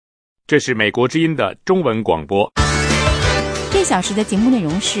这是美国之音的中文广播。这小时的节目内容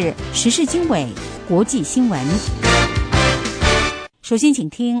是时事经纬、国际新闻。首先请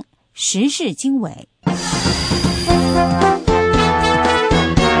听时事经纬。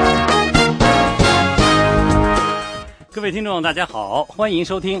各位听众大家好，欢迎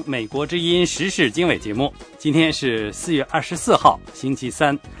收听美国之音时事经纬节目。今天是4月24号星期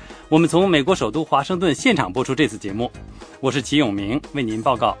三，我们从美国首都华盛顿现场播出这次节目。我是齐永明，为您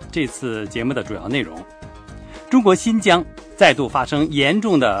报告这次节目的主要内容。中国新疆再度发生严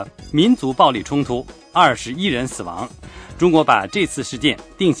重的民族暴力冲突，21人死亡。中国把这次事件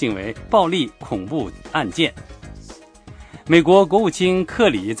定性为暴力恐怖案件。美国国务卿克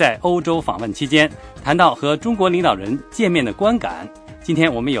里在欧洲访问期间谈到和中国领导人见面的观感。今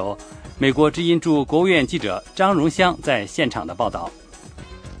天我们有美国之音驻国务院记者张荣香在现场的报道。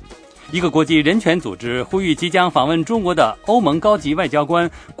一个国际人权组织呼吁即将访问中国的欧盟高级外交官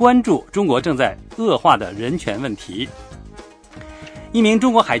关注中国正在恶化的人权问题。一名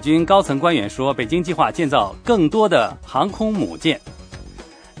中国海军高层官员说，北京计划建造更多的航空母舰。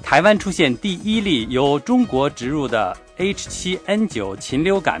台湾出现第一例由中国植入的 H7N9 禽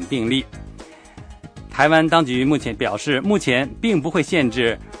流感病例。台湾当局目前表示，目前并不会限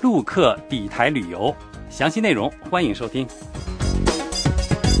制陆客抵台旅游。详细内容欢迎收听。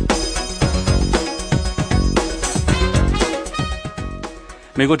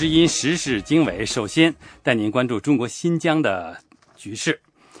美国之音时事经纬首先带您关注中国新疆的局势。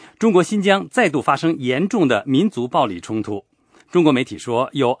中国新疆再度发生严重的民族暴力冲突。中国媒体说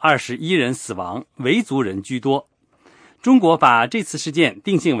有21人死亡，维族人居多。中国把这次事件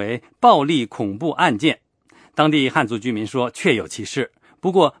定性为暴力恐怖案件。当地汉族居民说确有其事，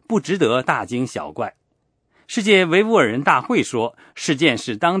不过不值得大惊小怪。世界维吾尔人大会说，事件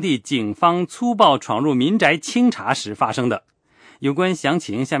是当地警方粗暴闯入民宅清查时发生的。有关详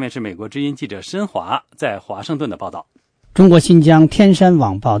情，下面是美国之音记者申华在华盛顿的报道。中国新疆天山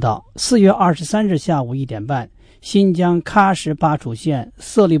网报道，4月23日下午1点半，新疆喀什巴楚县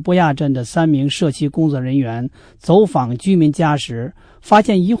色里布亚镇的3名社区工作人员走访居民家时，发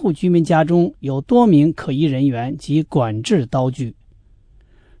现一户居民家中有多名可疑人员及管制刀具。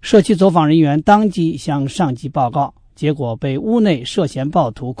社区走访人员当即向上级报告，结果被屋内涉嫌暴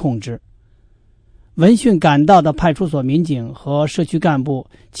徒控制。闻讯赶到的派出所民警和社区干部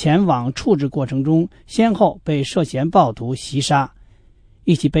前往处置过程中，先后被涉嫌暴徒袭杀。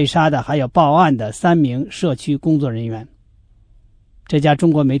一起被杀的还有报案的3名社区工作人员。这家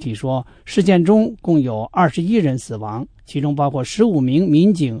中国媒体说，事件中共有21人死亡，其中包括15名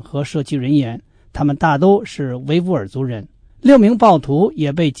民警和社区人员，他们大都是维吾尔族人。6名暴徒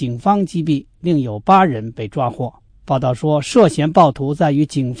也被警方击毙，另有8人被抓获。报道说，涉嫌暴徒在与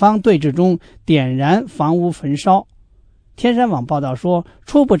警方对峙中点燃房屋焚烧。天山网报道说，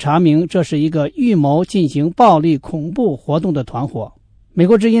初步查明这是一个预谋进行暴力恐怖活动的团伙。美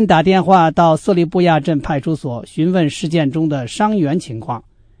国之音打电话到色里布亚镇派出所询问事件中的伤员情况，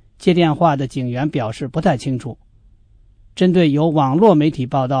接电话的警员表示不太清楚。针对有网络媒体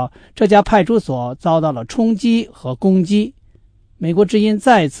报道这家派出所遭到了冲击和攻击，美国之音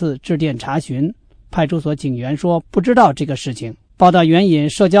再次致电查询，派出所警员说不知道这个事情。报道援引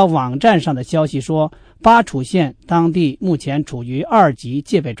社交网站上的消息说，巴楚县当地目前处于2级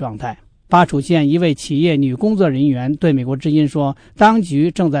戒备状态。巴楚县一位企业女工作人员对美国之音说，当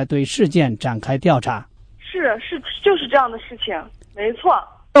局正在对事件展开调查。就是这样的事情，没错。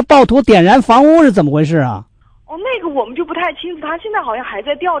这暴徒点燃房屋是怎么回事啊？那个我们就不太清楚，他现在好像还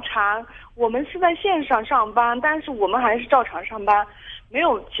在调查。我们是在线上上班，但是我们还是照常上班，没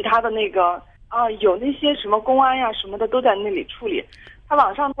有其他的那个有那些什么公安呀什么的都在那里处理。他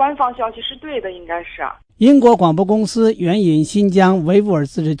网上官方消息是对的，应该是。英国广播公司援引新疆维吾尔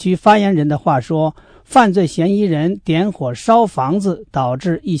自治区发言人的话说，犯罪嫌疑人点火烧房子，导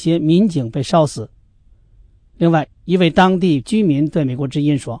致一些民警被烧死。另外，一位当地居民对美国之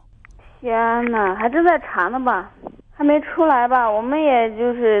音说，天哪，还正在查呢吧，还没出来吧，我们也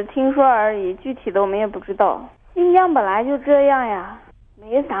就是听说而已，具体的我们也不知道。新疆本来就这样呀，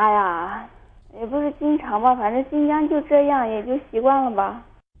没啥呀，也不是经常吧，反正新疆就这样，也就习惯了吧。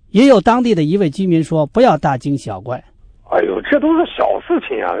也有当地的一位居民说，不要大惊小怪。哎呦，这都是小事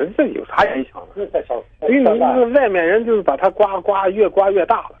情啊，这有啥影响？这太小，因为你这个外面人就是把它越刮越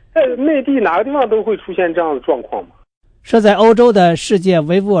大了。在内地哪个地方都会出现这样的状况嘛。设在欧洲的世界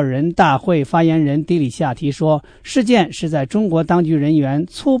维吾尔人大会发言人迪里夏提说，事件是在中国当局人员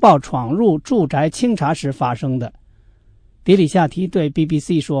粗暴闯入住宅清查时发生的。迪里夏提对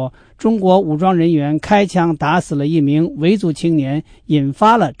BBC 说，中国武装人员开枪打死了一名维族青年，引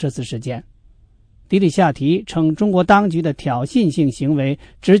发了这次事件。迪里夏提称，中国当局的挑衅性行为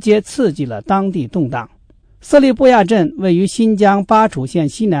直接刺激了当地动荡。色利波亚镇位于新疆巴楚县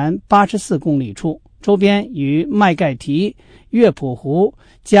西南84公里处，周边与麦盖提、乐谱湖、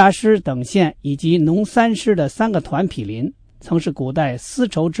加施等县以及农三师的3个团毗邻，曾是古代丝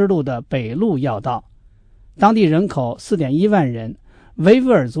绸之路的北路要道。当地人口 4.1 万人，维吾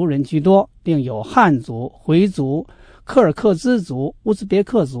尔族人居多，另有汉族、回族、柯尔克孜族、乌兹别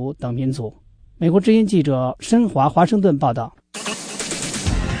克族等民族。美国之音记者申华华盛顿报道。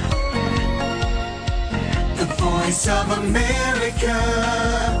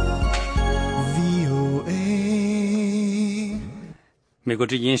美国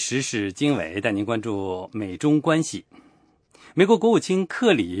之音时事经纬带您关注美中关系。美国国务卿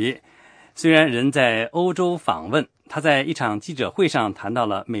克里虽然人在欧洲访问，他在一场记者会上谈到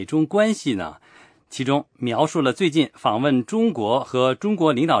了美中关系呢，其中描述了最近访问中国和中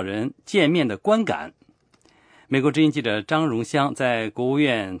国领导人见面的观感。美国之音记者张荣香在国务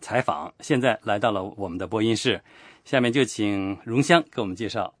院采访，现在来到了我们的播音室，下面就请荣香给我们介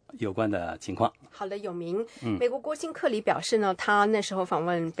绍有关的情况。好的，有名。美国国务卿克里表示呢，他那时候访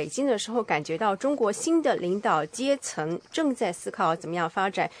问北京的时候，感觉到中国新的领导阶层正在思考怎么样发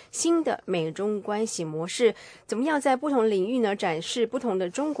展新的美中关系模式，怎么样在不同领域呢展示不同的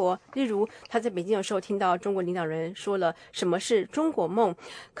中国。例如他在北京的时候听到中国领导人说了什么是中国梦。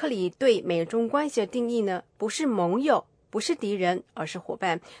克里对美中关系的定义呢，不是盟友，不是敌人，而是伙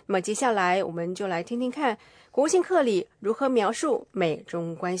伴。那么接下来我们就来听听看国务卿克里如何描述美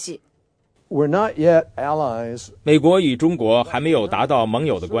中关系。美国与中国还没有达到盟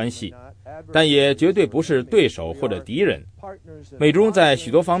友的关系，但也绝对不是对手或者敌人。美中在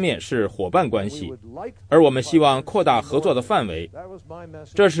许多方面是伙伴关系，而我们希望扩大合作的范围。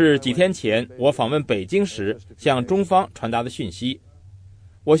这是几天前我访问北京时向中方传达的讯息。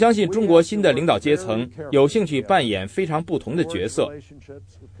我相信中国新的领导阶层有兴趣扮演非常不同的角色，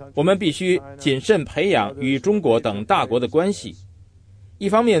我们必须谨慎培养与中国等大国的关系，一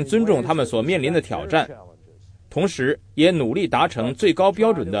方面尊重他们所面临的挑战，同时也努力达成最高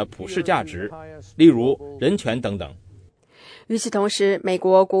标准的普世价值，例如人权等等。与此同时，美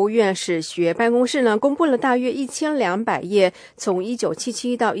国国务院史学办公室呢公布了大约1200页，从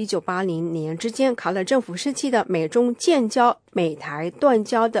1977到1980年之间卡勒政府时期的美中建交、美台断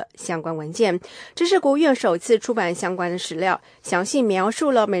交的相关文件。这是国务院首次出版相关的史料，详细描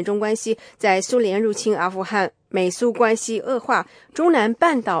述了美中关系在苏联入侵阿富汗、美苏关系恶化、中南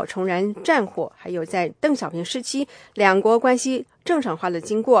半岛重燃战火，还有在邓小平时期两国关系正常化的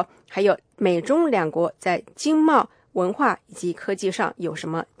经过，还有美中两国在经贸、文化以及科技上有什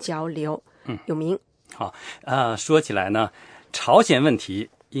么交流。有名。好，说起来呢，朝鲜问题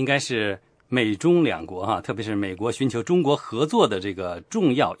应该是美中两国特别是美国寻求中国合作的这个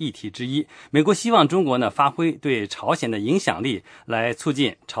重要议题之一。美国希望中国呢发挥对朝鲜的影响力，来促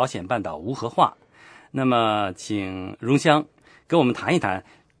进朝鲜半岛无核化。那么请荣香跟我们谈一谈，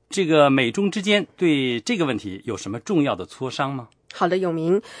这个美中之间对这个问题有什么重要的磋商吗？好的，有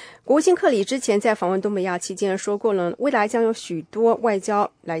名。国务卿克里之前在访问东北亚期间说过了，未来将有许多外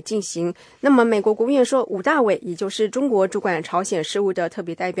交来进行。那么美国国务院说，伍大伟也就是中国主管朝鲜事务的特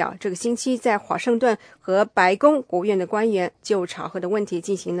别代表，这个星期在华盛顿和白宫国务院的官员就朝核的问题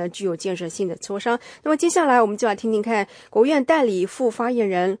进行了具有建设性的磋商。那么接下来我们就来听听看国务院代理副发言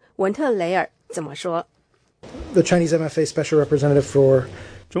人文特雷尔怎么说。 The Chinese MFA Special Representative for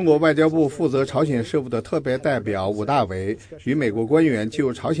中国外交部负责朝鲜事务的特别代表伍大伟与美国官员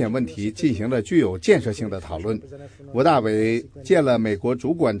就朝鲜问题进行了具有建设性的讨论。伍大伟见了美国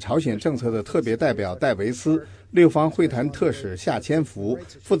主管朝鲜政策的特别代表戴维斯、六方会谈特使夏千福、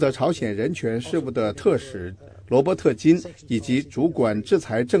负责朝鲜人权事务的特使罗伯特金以及主管制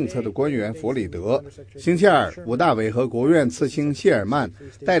裁政策的官员弗里德。星期二，伍大伟和国务院次卿谢尔曼、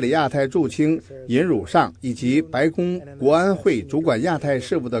代理亚太驻青尹汝尚以及白宫国安会主管亚太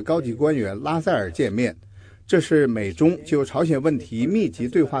事务的高级官员拉塞尔见面。这是美中就朝鲜问题密集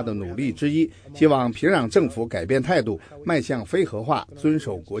对话的努力之一，希望平壤政府改变态度，迈向非核化，遵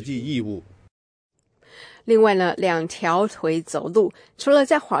守国际义务。另外呢，两条腿走路，除了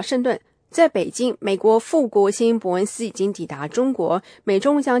在华盛顿，在北京，美国副国务卿伯恩斯已经抵达中国，美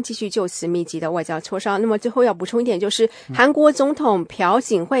中将继续就此密集的外交磋商。那么最后要补充一点，就是韩国总统朴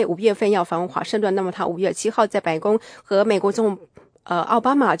槿惠5月份要访问华盛顿，那么他5月7号在白宫和美国总统奥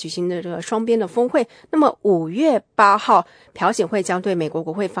巴马举行的这个双边的峰会。那么5月8号，朴槿惠将对美国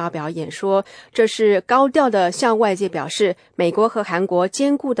国会发表演说，这是高调的向外界表示美国和韩国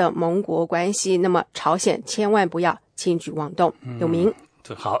坚固的盟国关系。那么朝鲜千万不要轻举妄动。有名。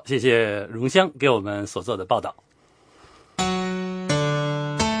好，谢谢荣香给我们所做的报道。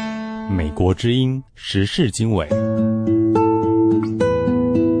美国之音时事经纬。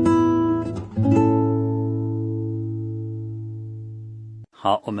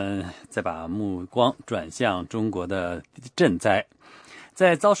好，我们再把目光转向中国的震灾。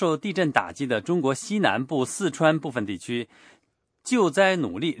在遭受地震打击的中国西南部四川部分地区，救灾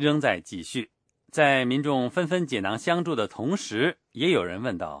努力仍在继续。在民众纷纷解囊相助的同时，也有人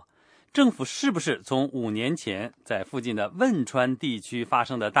问道，政府是不是从5年前在附近的汶川地区发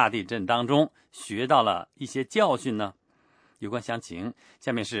生的大地震当中学到了一些教训呢？有关详情，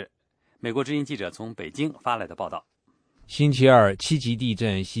下面是美国之音记者从北京发来的报道。星期二7级地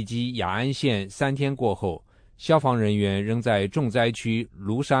震袭击雅安县3天过后，消防人员仍在重灾区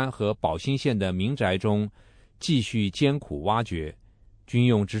庐山和宝兴县的民宅中继续艰苦挖掘，军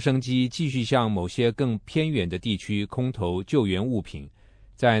用直升机继续向某些更偏远的地区空投救援物品。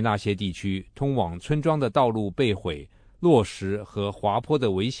在那些地区，通往村庄的道路被毁，落石和滑坡的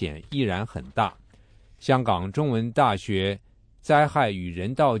危险依然很大。香港中文大学灾害与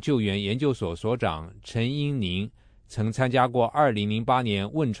人道救援研究所所长陈英宁曾参加过2008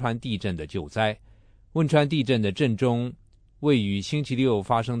年汶川地震的救灾。汶川地震的震中位于星期六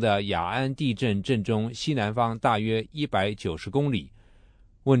发生的雅安地震震中西南方大约190公里。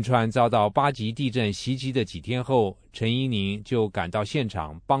汶川遭到8级地震袭击的几天后，陈英宁就赶到现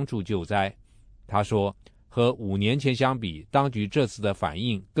场帮助救灾。他说，和5年前相比，当局这次的反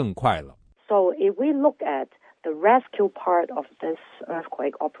应更快了。 So if we look at the rescue part of this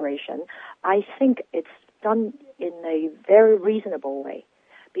earthquake operation, I think it's done in a very reasonable way,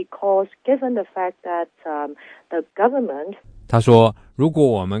 because given the fact that the government... 他说，如果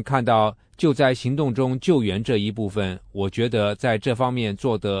我们看到救灾行动中救援这一部分，我觉得在这方面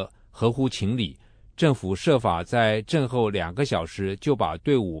做得合乎情理。政府设法在震后2个小时就把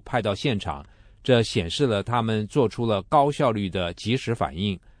队伍派到现场，这显示了他们做出了高效率的及时反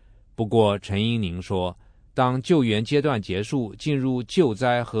应。不过陈英宁说，当救援阶段结束，进入救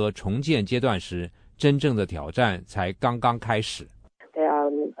灾和重建阶段时，真正的挑战才刚刚开始。 There are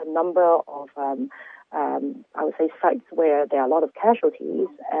a number of I would say sites where there are a lot of casualties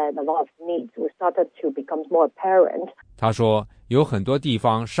and a lot of needs started to become more apparent. 他说，有很多地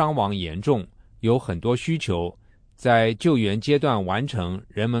方伤亡严重，有很多需求。在救援阶段完成，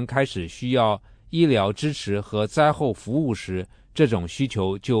人们开始需要医疗支持和灾后服务时，这种需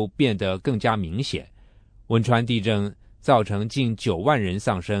求就变得更加明显。汶川地震造成近9万人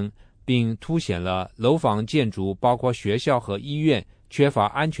丧生，并凸显了楼房建筑，包括学校和医院缺乏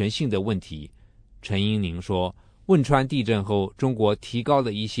安全性的问题。陈英宁说，汶川地震后，中国提高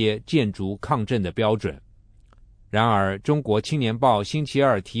了一些建筑抗震的标准。然而，中国青年报星期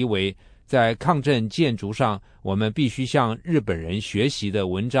二题为在抗震建筑上我们必须向日本人学习的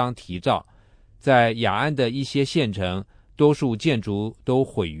文章提到，在雅安的一些县城，多数建筑都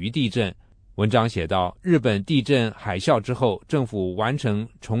毁于地震。文章写道，日本地震海啸之后，政府完成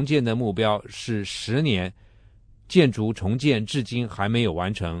重建的目标是10年，建筑重建至今还没有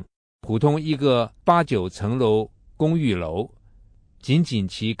完成。普通一个8、9层楼公寓楼，仅仅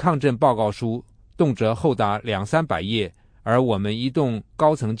其抗震报告书动辄厚达200-300页，而我们一栋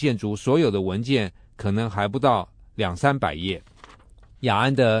高层建筑所有的文件可能还不到200-300页。雅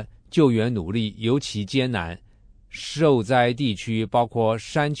安的救援努力尤其艰难，受灾地区包括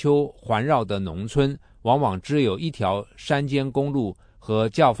山丘环绕的农村，往往只有一条山间公路和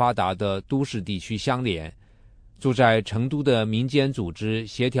较发达的都市地区相连。住在成都的民间组织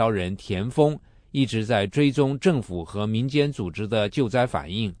协调人田峰一直在追踪政府和民间组织的救灾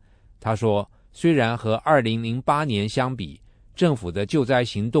反应。他说，虽然和2008年相比，政府的救灾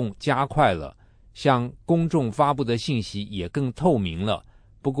行动加快了，向公众发布的信息也更透明了，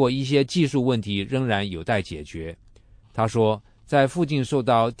不过一些技术问题仍然有待解决。他说，在附近受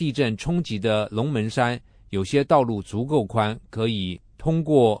到地震冲击的龙门山，有些道路足够宽，可以通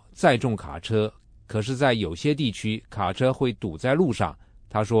过载重卡车，可是在有些地区卡车会堵在路上。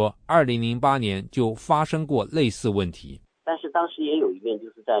他说2008年就发生过类似问题，但是当时也有一面，就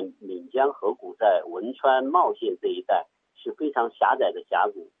是在岷江河谷在汶川茂县这一带是非常狭窄的峡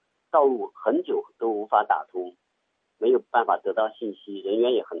谷，道路很久都无法打通，没有办法得到信息，人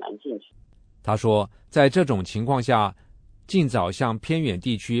员也很难进去。他说，在这种情况下，尽早向偏远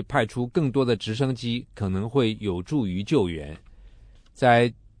地区派出更多的直升机可能会有助于救援。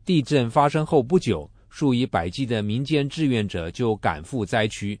在地震发生后不久，数以百计的民间志愿者就赶赴灾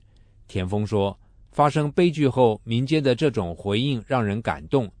区。田丰说，发生悲剧后，民间的这种回应让人感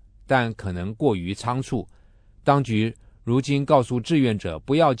动，但可能过于仓促。当局如今告诉志愿者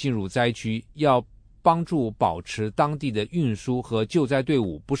不要进入灾区，要帮助保持当地的运输和救灾队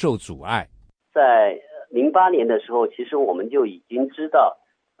伍不受阻碍。在08年的时候，其实我们就已经知道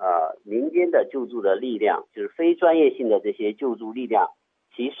民间的救助的力量，就是非专业性的这些救助力量，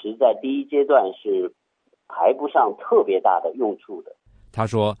其实在第一阶段是排不上特别大的用处的。他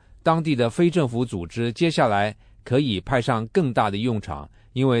说，当地的非政府组织接下来可以派上更大的用场，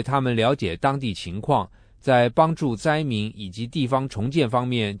因为他们了解当地情况，在帮助灾民以及地方重建方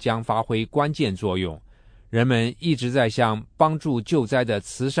面将发挥关键作用。人们一直在向帮助救灾的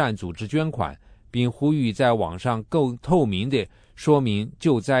慈善组织捐款，并呼吁在网上更透明地说明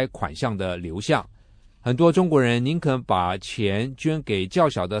救灾款项的流向。很多中国人宁可把钱捐给较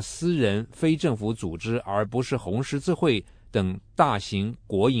小的私人非政府组织，而不是红十字会等大型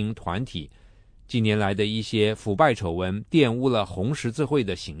国营团体。近年来的一些腐败丑闻玷污了红十字会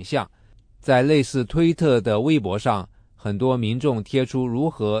的形象。在类似推特的微博上，很多民众贴出如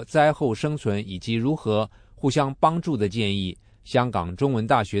何灾后生存以及如何互相帮助的建议。香港中文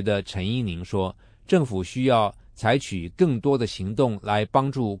大学的陈英宁说，政府需要采取更多的行动来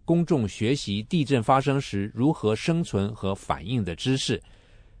帮助公众学习地震发生时如何生存和反应的知识。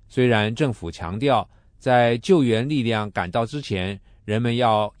虽然政府强调在救援力量赶到之前，人们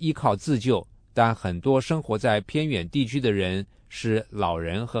要依靠自救，但很多生活在偏远地区的人是老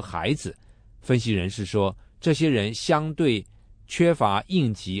人和孩子。分析人士说，这些人相对缺乏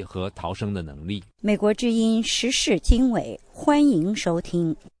应急和逃生的能力。美国之音时事经纬，欢迎收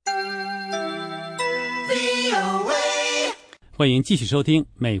听。欢迎继续收听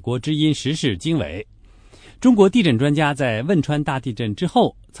美国之音时事经纬。中国地震专家在汶川大地震之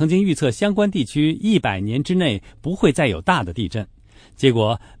后，曾经预测相关地区100年之内不会再有大的地震。结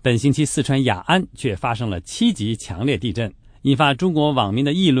果本星期四川雅安却发生了7级强烈地震，引发中国网民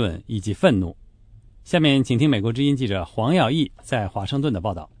的议论以及愤怒。下面请听美国之音记者黄耀义在华盛顿的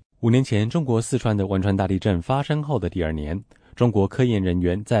报道。5年前，中国四川的汶川大地震发生后的第2年，中国科研人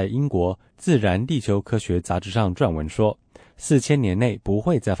员在英国《自然地球科学》杂志上撰文说，4000年内不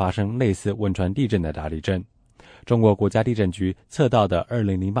会再发生类似汶川地震的大地震。中国国家地震局测到的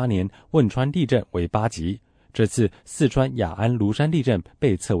2008年汶川地震为8级，这次四川雅安芦山地震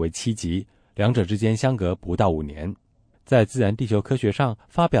被测为7级，两者之间相隔不到5年。在《自然地球科学》上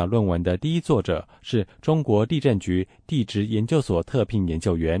发表论文的第一作者是中国地震局地质研究所特聘研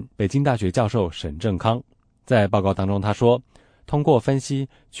究员、北京大学教授沈正康。在报告当中他说，通过分析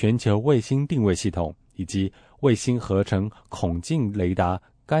全球卫星定位系统以及卫星合成孔径雷达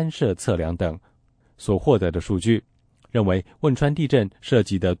干涉测量等所获得的数据，认为汶川地震涉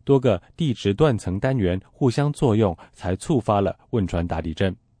及的多个地质断层单元互相作用，才触发了汶川大地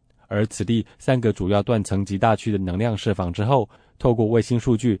震。而此地3个主要断层极大区的能量释放之后，透过卫星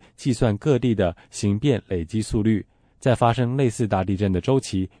数据计算各地的形变累积速率，再发生类似大地震的周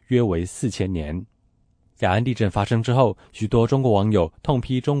期约为4000年。雅安地震发生之后，许多中国网友痛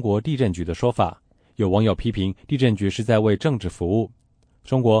批中国地震局的说法，有网友批评地震局是在为政治服务。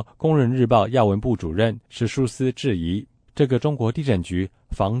中国工人日报亚文部主任史书斯质疑，这个中国地震局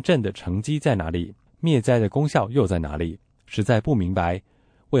防震的成绩在哪里？灭灾的功效又在哪里？实在不明白，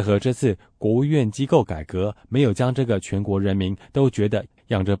为何这次国务院机构改革没有将这个全国人民都觉得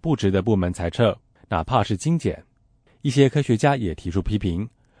养着不值的部门裁撤，哪怕是精简？一些科学家也提出批评。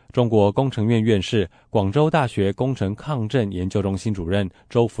中国工程院院士、广州大学工程抗震研究中心主任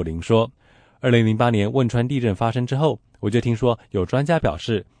周福林说，2008年汶川地震发生之后，我就听说有专家表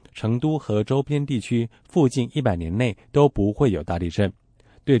示，成都和周边地区附近100年内都不会有大地震，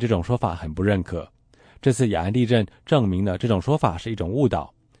对这种说法很不认可。这次雅安地震证明了这种说法是一种误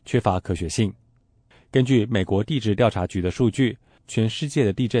导，缺乏可学性。根据美国地质调查局的数据，全世界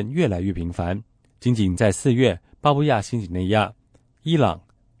的地震越来越频繁。仅仅在4月，巴布亚新几内亚、伊朗、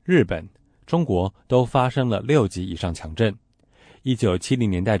日本、中国都发生了6级以上强震。1970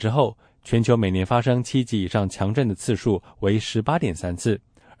年代之后，全球每年发生7级以上强震的次数为 18.3 次，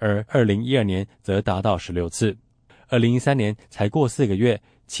而2012年则达到16次。2013年才过4个月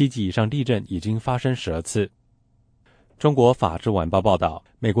，7级以上地震已经发生12次。中国法制晚报报道，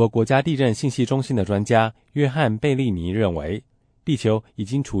美国国家地震信息中心的专家约翰·贝利尼认为，地球已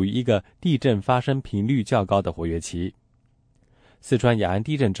经处于一个地震发生频率较高的活跃期。四川雅安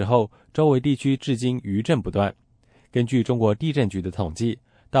地震之后，周围地区至今余震不断。根据中国地震局的统计，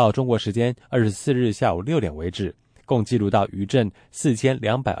到中国时间24日下午6点为止，共记录到余震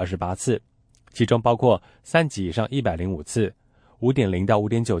4228次，其中包括3级以上105次，5.0到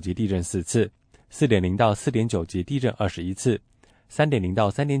5.9级地震4次，4.0到4.9级地震21次，3.0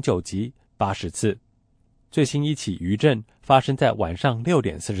到3.9级80次。最新一起余震发生在晚上6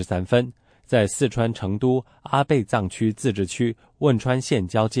点43分，在四川成都阿倍藏区自治区汶川县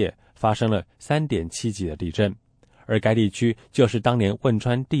交界发生了3.7级的地震，而该地区就是当年汶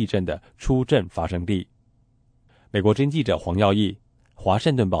川地震的初震发生地。美国之音记者黄耀义，华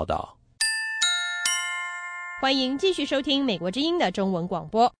盛顿报道。欢迎继续收听美国之音的中文广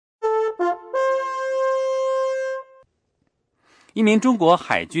播。一名中国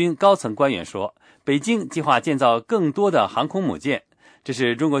海军高层官员说，北京计划建造更多的航空母舰，这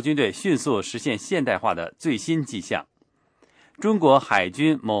是中国军队迅速实现现代化的最新迹象。中国海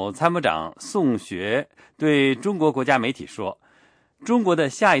军某参谋长宋学对中国国家媒体说，中国的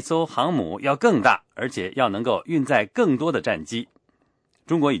下一艘航母要更大，而且要能够运载更多的战机。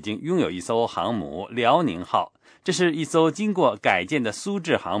中国已经拥有一艘航母辽宁号，这是一艘经过改建的苏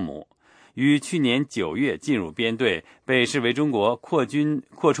制航母，于去年9月进入编队，被视为中国扩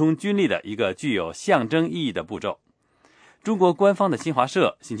充军力的一个具有象征意义的步骤。中国官方的新华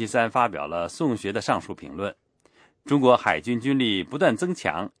社星期三发表了宋学的上述评论。中国海军军力不断增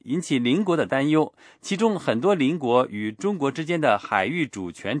强，引起邻国的担忧，其中很多邻国与中国之间的海域主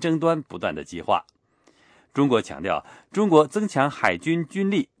权争端不断的激化。中国强调，中国增强海军军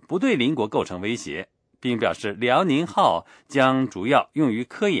力不对邻国构成威胁，并表示辽宁号将主要用于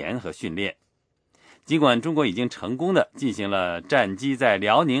科研和训练。尽管中国已经成功地进行了战机在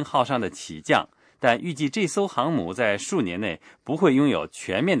辽宁号上的起降，但预计这艘航母在数年内不会拥有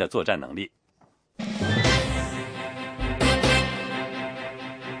全面的作战能力。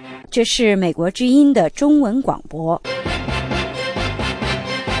这是美国之音的中文广播。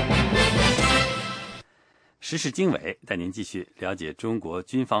时事经纬带您继续了解中国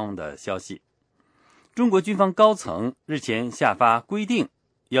军方的消息。中国军方高层日前下发规定，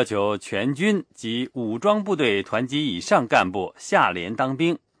要求全军及武装部队团级以上干部下连当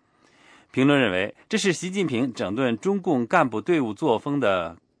兵。评论认为，这是习近平整顿中共干部队伍作风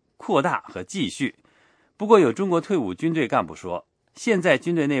的扩大和继续。不过，有中国退伍军队干部说，现在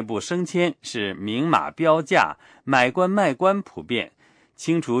军队内部升迁是明码标价，买官卖官普遍，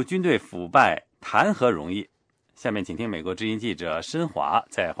清除军队腐败谈何容易。下面请听美国之音记者申华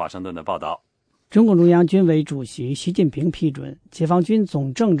在华盛顿的报道。中共中央军委主席习近平批准，解放军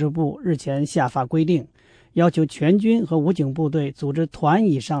总政治部日前下发规定，要求全军和武警部队组织团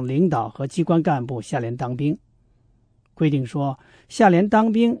以上领导和机关干部下连当兵。规定说，下连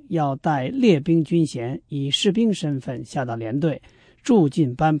当兵要带列兵军衔，以士兵身份下到连队，驻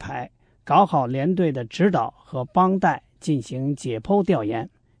进班排，搞好连队的指导和帮带，进行解剖调研。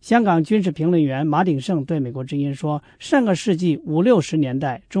香港军事评论员马鼎盛对美国之音说，上个世纪50、60年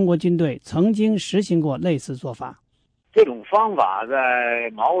代，中国军队曾经实行过类似做法。这种方法在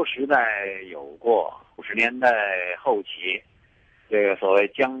毛时代有过，50年代后期，这个所谓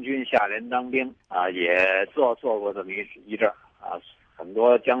将军下连当兵啊，也做过这么一阵啊。很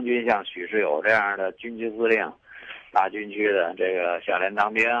多将军像许世友这样的军区司令、大军区的这个下连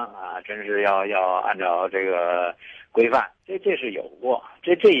当兵啊，真是要按照这个规范，这是有过，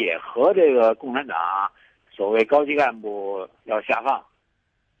这也和这个共产党所谓高级干部要下放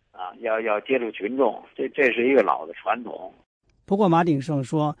啊，要接触群众，这是一个老的传统。不过马鼎盛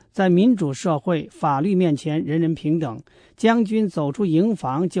说，在民主社会，法律面前人人平等，将军走出营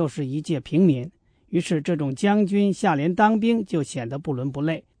房就是一介平民，于是这种将军下连当兵就显得不伦不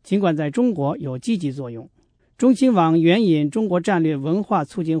类，尽管在中国有积极作用。中新网援引中国战略文化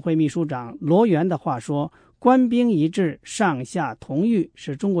促进会秘书长罗源的话说，官兵一致，上下同欲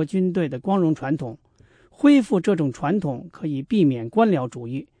是中国军队的光荣传统，恢复这种传统可以避免官僚主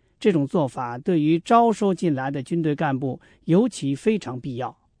义，这种做法对于招收进来的军队干部尤其非常必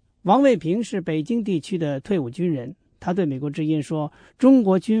要。王卫平是北京地区的退伍军人，他对美国之音说，中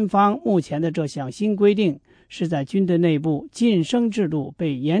国军方目前的这项新规定是在军队内部晋升制度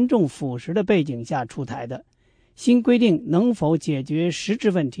被严重腐蚀的背景下出台的，新规定能否解决实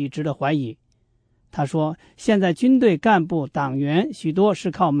质问题值得怀疑。他说，现在军队干部党员许多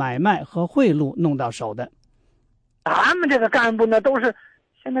是靠买卖和贿赂弄到手的。咱们这个干部呢，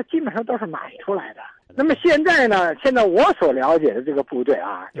现在基本上都是买出来的。那么现在我所了解的这个部队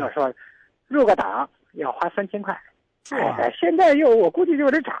啊，就是说入个党要花3000块，现在我估计就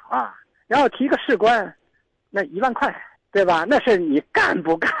得涨了，然后提个士官，那1万块，对吧？那是你干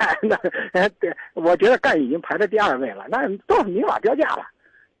不干的？对，我觉得干已经排在第2位了，那都是明码标价了，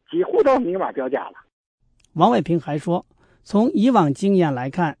几乎都是明码标价了。王卫平还说，从以往经验来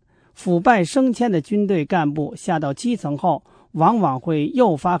看，腐败升迁的军队干部下到基层后，往往会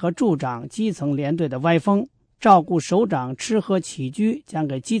诱发和助长基层连队的歪风，照顾首长吃喝起居将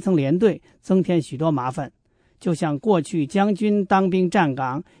给基层连队增添许多麻烦。就像过去将军当兵站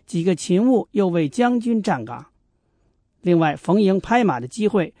岗，几个勤务又为将军站岗。另外，逢迎拍马的机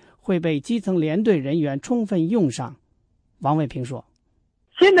会会被基层连队人员充分用上。王卫平说，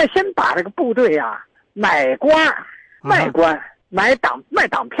现在先把这个部队啊买官、卖官、卖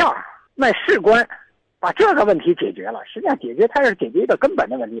党票、卖士官，把这个问题解决了。实际上它是解决一个根本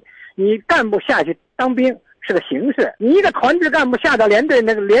的问题。你干部下去当兵是个形式，你一个团支干部下到连队，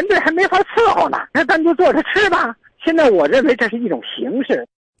那个连队还没法伺候呢，那咱就坐着吃吧。现在我认为这是一种形式。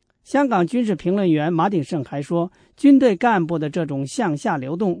香港军事评论员马鼎盛还说，军队干部的这种向下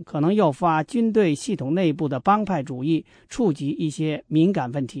流动可能诱发军队系统内部的帮派主义，触及一些敏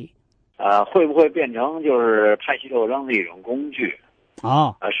感问题。会不会变成就是派系斗争的一种工具？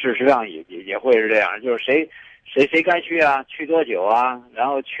事实上也会是这样，就是谁该去啊，去多久啊，然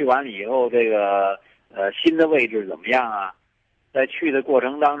后去完了以后，这个新的位置怎么样啊？在去的过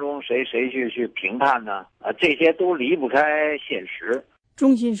程当中，谁去评判呢？这些都离不开现实。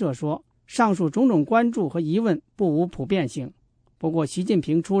中新社说，上述种种关注和疑问不无普遍性。不过，习近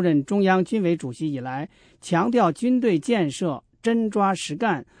平出任中央军委主席以来，强调军队建设真抓实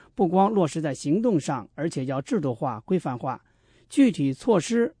干，不光落实在行动上，而且要制度化、规范化，具体措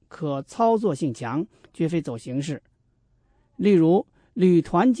施可操作性强，绝非走形式。例如，旅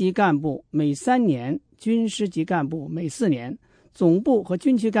团级干部每3年，军师级干部每4年，总部和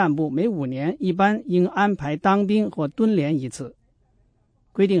军区干部每5年，一般应安排当兵或敦联一次。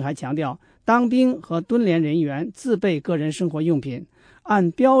规定还强调，当兵和敦联人员自备个人生活用品，按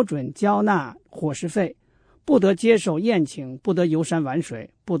标准交纳伙食费，不得接受宴请，不得游山玩水，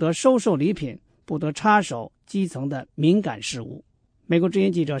不得收受礼品，不得插手基层的敏感事务。美国之音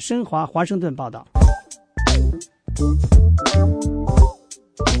记者申华华盛顿报道。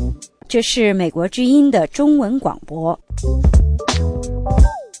这是美国之音的中文广播。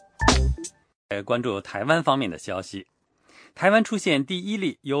关注台湾方面的消息。台湾出现第一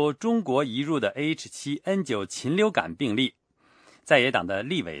例由中国移入的 H7N9 禽流感病例，在野党的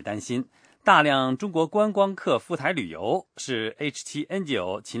立委担心，大量中国观光客赴台旅游是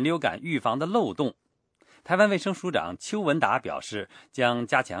H7N9 禽流感预防的漏洞。台湾卫生署长邱文达表示，将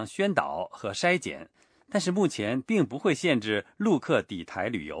加强宣导和筛检，但是目前并不会限制陆客抵台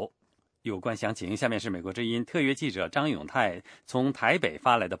旅游。有关详情，下面是美国之音特约记者张永泰从台北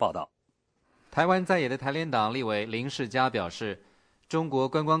发来的报道。台湾在野的台联党立委林世嘉表示，中国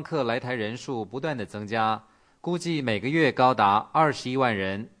观光客来台人数不断的增加，估计每个月高达21万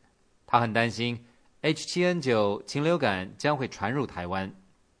人。他很担心 H7N9 禽流感将会传入台湾。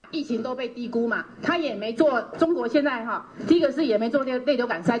疫情都被低估嘛，他也没做，中国现在第一个是也没做类流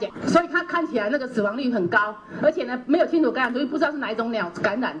感筛检，所以他看起来那个死亡率很高，而且呢没有清楚感染，所以不知道是哪一种鸟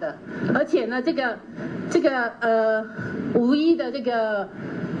感染的，而且呢这个5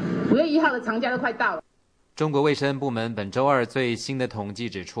月1号的长假都快到了。中国卫生部门本周二最新的统计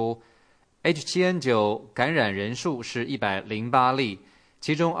指出， H7N9 感染人数是108例，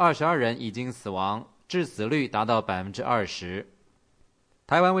其中22人已经死亡，致死率达到 20%。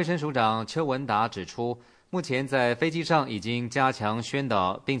台湾卫生署长邱文达指出，目前在飞机上已经加强宣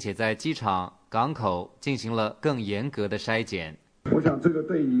导，并且在机场、港口进行了更严格的筛检。我想这个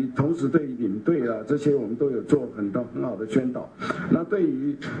同时对于领队啊这些我们都有做很好的宣导，那对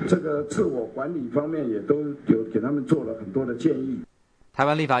于这个自我管理方面也都有给他们做了很多的建议。台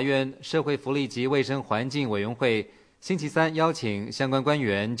湾立法院社会福利及卫生环境委员会星期三邀请相关官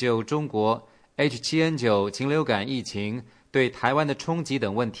员就中国 H7N9 禽流感疫情对台湾的冲击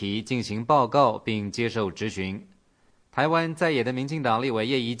等问题进行报告并接受质询。台湾在野的民进党立委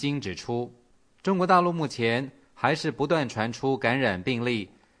叶宜津指出，中国大陆目前还是不断传出感染病例，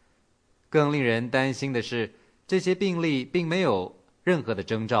更令人担心的是，这些病例并没有任何的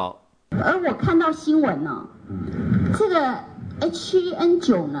征兆。而我看到新闻呢，这个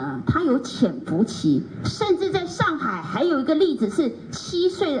H7N9 呢，它有潜伏期，甚至在上海还有一个例子是7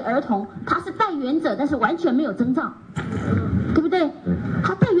岁的儿童，他是带原者，但是完全没有征兆，对不对？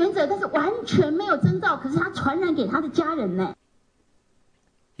他带原者，但是完全没有征兆，可是他传染给他的家人呢。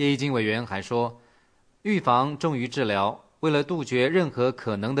叶宜津委员还说，预防重于治疗，为了杜绝任何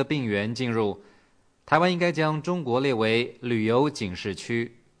可能的病源进入，台湾应该将中国列为旅游警示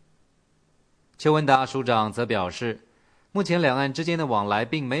区。邱文达署长则表示，目前两岸之间的往来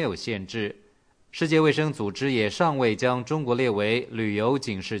并没有限制，世界卫生组织也尚未将中国列为旅游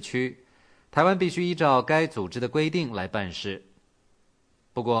警示区，台湾必须依照该组织的规定来办事。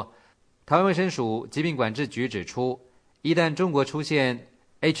不过，台湾卫生署疾病管制局指出，一旦中国出现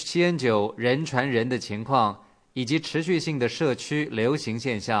H7N9 人传人的情况以及持续性的社区流行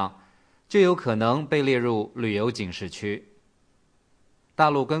现象，就有可能被列入旅游警示区。大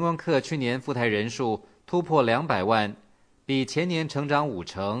陆观光客去年赴台人数突破200万，比前年成长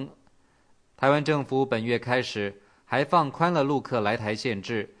50%。台湾政府本月开始还放宽了陆客来台限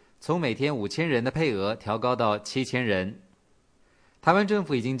制，从每天5000人的配额调高到7000人。台湾政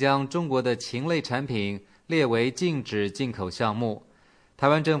府已经将中国的禽类产品列为禁止进口项目。台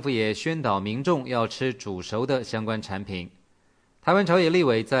湾政府也宣导民众要吃煮熟的相关产品。台湾朝野立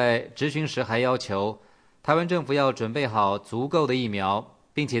委在质询时还要求台湾政府要准备好足够的疫苗，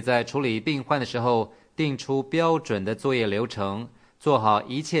并且在处理病患的时候定出标准的作业流程，做好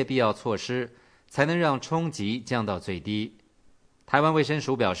一切必要措施，才能让冲击降到最低。台湾卫生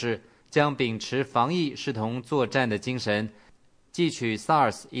署表示，将秉持防疫视同作战的精神，汲取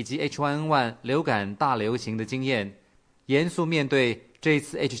SARS 以及 H1N1 流感大流行的经验，严肃面对这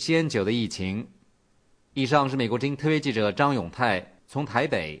次 H7N9 的疫情。以上是美国之音特约记者张永泰从台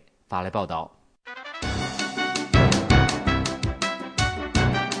北发来报道。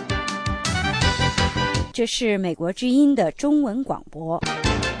这是美国之音的中文广播。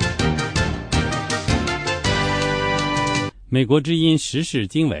美国之音时事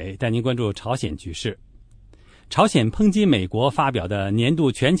经纬带您关注朝鲜局势。朝鲜抨击美国发表的年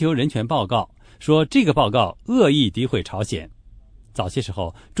度全球人权报告，说这个报告恶意诋毁朝鲜。早些时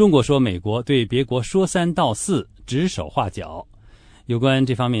候，中国说美国对别国说三道四，指手画脚。有关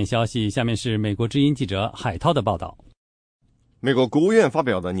这方面消息，下面是美国之音记者海涛的报道。美国国务院发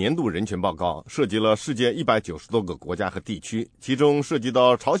表的年度人权报告涉及了世界190多个国家和地区，其中涉及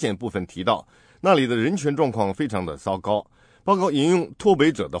到朝鲜部分提到，那里的人权状况非常的糟糕。报告引用脱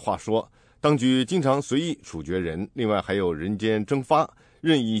北者的话说，当局经常随意处决人，另外还有人间蒸发、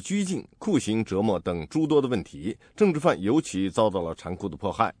任意拘禁、酷刑折磨等诸多的问题，政治犯尤其遭到了残酷的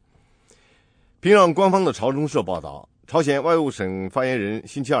迫害。平壤官方的朝中社报道，朝鲜外务省发言人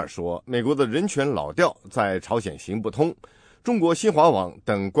星期二说，美国的人权老调在朝鲜行不通。中国新华网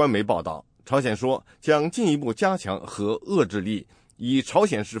等官媒报道，朝鲜说将进一步加强和遏制力，以朝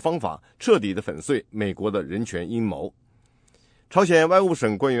鲜式方法彻底的粉碎美国的人权阴谋。朝鲜外务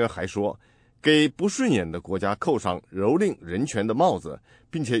省官员还说，给不顺眼的国家扣上蹂躏人权的帽子，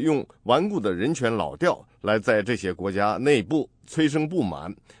并且用顽固的人权老调来在这些国家内部催生不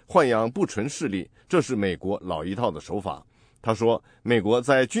满，豢养不纯势力，这是美国老一套的手法。他说，美国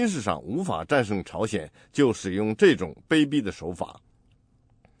在军事上无法战胜朝鲜，就使用这种卑鄙的手法。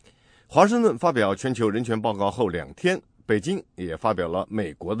华盛顿发表全球人权报告后2天，北京也发表了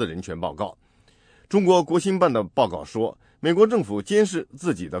美国的人权报告。中国国新办的报告说，美国政府监视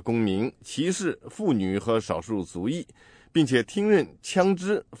自己的公民，歧视妇女和少数族裔，并且听任枪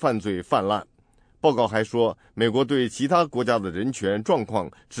支犯罪泛滥。报告还说，美国对其他国家的人权状况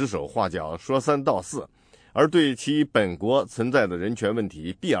指手画脚，说三道四，而对其本国存在的人权问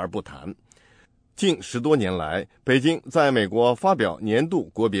题避而不谈。近10多年来，北京在美国发表年度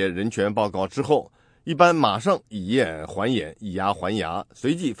国别人权报告之后，一般马上以眼还眼，以牙还牙，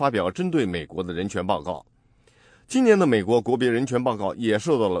随即发表针对美国的人权报告。今年的美国国别人权报告也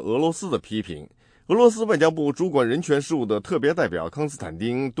受到了俄罗斯的批评。俄罗斯外交部主管人权事务的特别代表康斯坦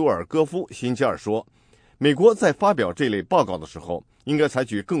丁·多尔戈夫星期二说，美国在发表这类报告的时候，应该采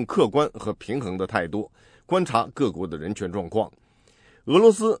取更客观和平衡的态度，观察各国的人权状况。俄罗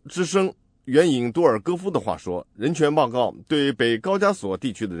斯之声援引多尔戈夫的话说，人权报告对北高加索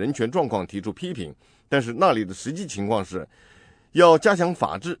地区的人权状况提出批评，但是那里的实际情况是要加强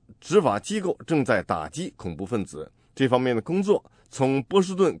法治，执法机构正在打击恐怖分子，这方面的工作从波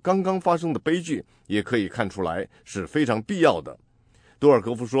士顿刚刚发生的悲剧也可以看出来是非常必要的。多尔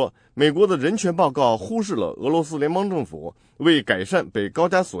戈夫说，美国的人权报告忽视了俄罗斯联邦政府为改善北高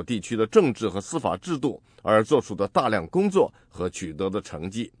加索地区的政治和司法制度而做出的大量工作和取得的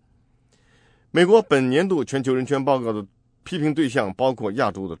成绩。美国本年度全球人权报告的批评对象包括亚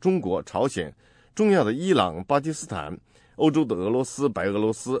洲的中国、朝鲜、中亚的伊朗、巴基斯坦、欧洲的俄罗斯、白俄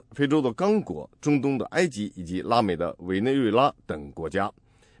罗斯、非洲的刚果、中东的埃及以及拉美的委内瑞拉等国家。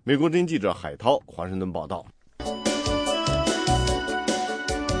美国之音记者海涛华盛顿报道。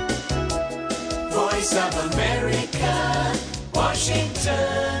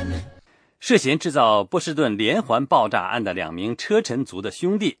涉嫌制造波士顿连环爆炸案的2名车臣族的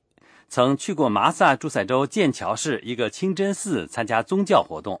兄弟，曾去过麻萨诸塞州剑桥市一个清真寺参加宗教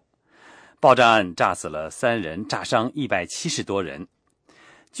活动。爆炸案炸死了3人，炸伤170多人。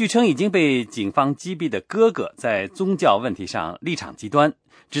据称已经被警方击毙的哥哥在宗教问题上立场极端，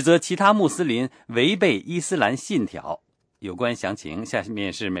指责其他穆斯林违背伊斯兰信条。有关详情，下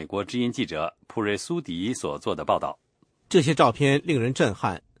面是美国之音记者普瑞苏迪所做的报道。这些照片令人震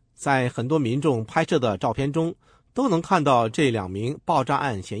撼，在很多民众拍摄的照片中都能看到这2名爆炸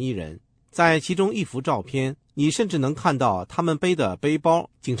案嫌疑人。在其中一幅照片，你甚至能看到他们背的背包，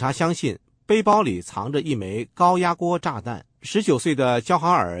警察相信背包里藏着一枚高压锅炸弹。19岁的焦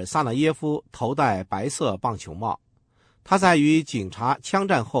哈尔·萨纳耶夫头戴白色棒球帽，他在与警察枪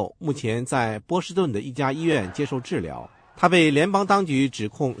战后，目前在波士顿的一家医院接受治疗。他被联邦当局指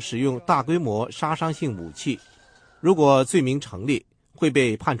控使用大规模杀伤性武器，如果罪名成立，会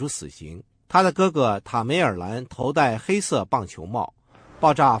被判处死刑。他的哥哥塔梅尔兰头戴黑色棒球帽，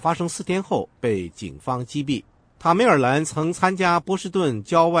爆炸发生4天后被警方击毙。塔梅尔兰曾参加波士顿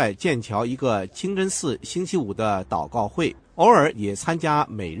郊外剑桥一个清真寺星期五的祷告会，偶尔也参加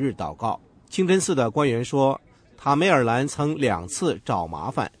每日祷告。清真寺的官员说，塔梅尔兰曾2次找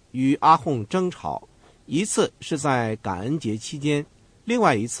麻烦，与阿訇争吵，一次是在感恩节期间，另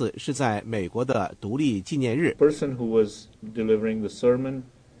外一次是在美国的独立纪念日。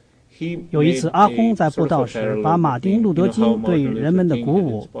有一次，阿訇在布道时把马丁路德金对人们的鼓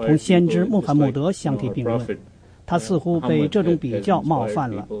舞同先知穆罕默德相提并论，他似乎被这种比较冒犯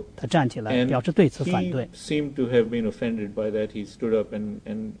了，他站起来表示对此反对。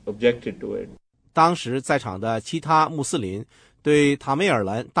当时在场的其他穆斯林对塔梅尔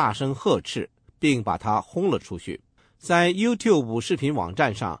兰大声呵斥，并把他轰了出去。在 YouTube 视频网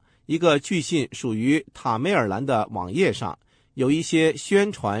站上，一个据信属于塔梅尔兰的网页上有一些宣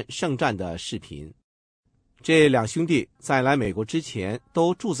传圣战的视频。这2兄弟在来美国之前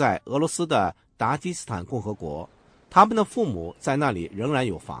都住在俄罗斯的达吉斯坦共和国，他们的父母在那里仍然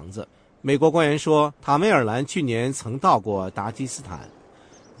有房子。美国官员说，塔梅尔兰去年曾到过达吉斯坦。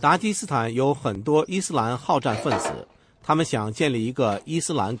达吉斯坦有很多伊斯兰好战分子，他们想建立一个伊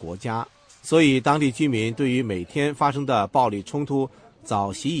斯兰国家，所以当地居民对于每天发生的暴力冲突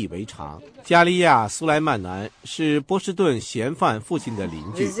早习以为常。加利亚·苏莱曼南是波士顿嫌犯父亲的邻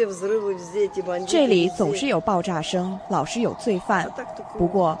居。这里总是有爆炸声，老是有罪犯。不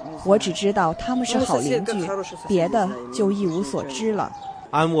过我只知道他们是好邻居，别的就一无所知了。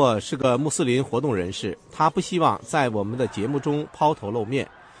安沃是个穆斯林活动人士，他不希望在我们的节目中抛头露面。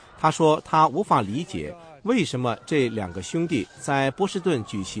他说他无法理解为什么这2个兄弟在波士顿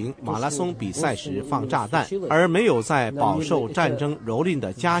举行马拉松比赛时放炸弹，而没有在饱受战争蹂躏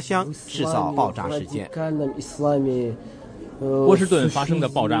的家乡制造爆炸事件。波士顿发生的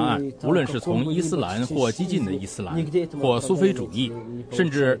爆炸案，无论是从伊斯兰或激进的伊斯兰，或苏菲主义，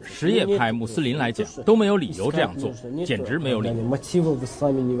甚至什叶派穆斯林来讲，都没有理由这样做，简直没有理由。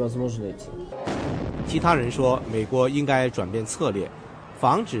其他人说，美国应该转变策略，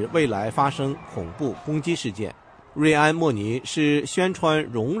防止未来发生恐怖攻击事件。瑞安·莫尼是宣传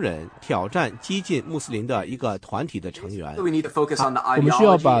容忍、挑战激进穆斯林的一个团体的成员。我们需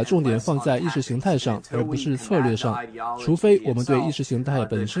要把重点放在意识形态上，而不是策略上。除非我们对意识形态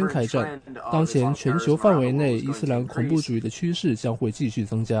本身开战，当前全球范围内伊斯兰恐怖主义的趋势将会继续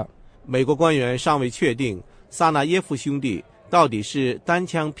增加。美国官员尚未确定萨纳耶夫兄弟到底是单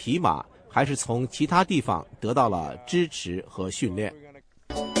枪匹马，还是从其他地方得到了支持和训练。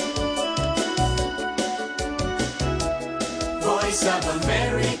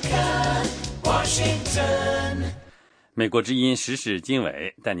美国之音时事经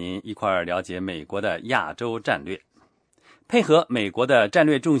纬带您一块儿了解美国的亚洲战略。配合美国的战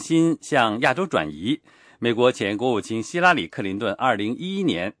略重心向亚洲转移，美国前国务卿希拉里·克林顿2011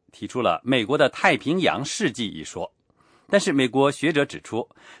年提出了美国的太平洋世纪一说。但是美国学者指出，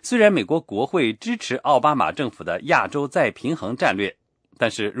虽然美国国会支持奥巴马政府的亚洲再平衡战略，但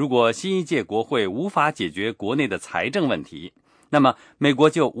是如果新一届国会无法解决国内的财政问题，那么美国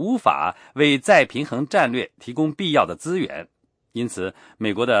就无法为再平衡战略提供必要的资源。因此，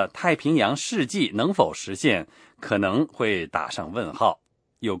美国的太平洋世纪能否实现，可能会打上问号。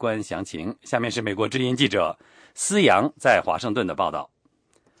有关详情，下面是美国之音记者思阳在华盛顿的报道。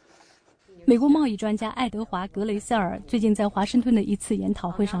美国贸易专家爱德华·格雷塞尔最近在华盛顿的一次研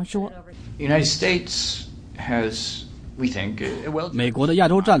讨会上说，美国的亚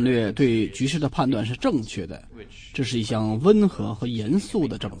洲战略对局势的判断是正确的，这是一项温和和严肃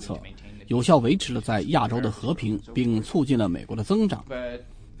的政策，有效维持了在亚洲的和平，并促进了美国的增长。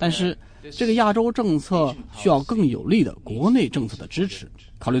但是这个亚洲政策需要更有力的国内政策的支持。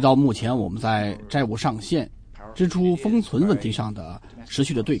考虑到目前我们在债务上限、支出封存问题上的持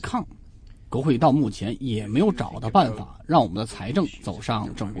续的对抗，国会到目前也没有找到办法让我们的财政走上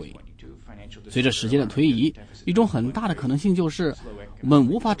正轨。随着时间的推移，一种很大的可能性就是我们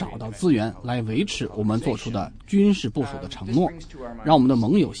无法找到资源来维持我们做出的军事部署的承诺，让我们的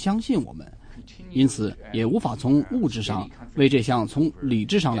盟友相信我们，因此也无法从物质上为这项从理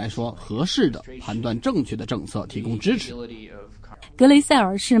智上来说合适的、判断正确的政策提供支持。格雷塞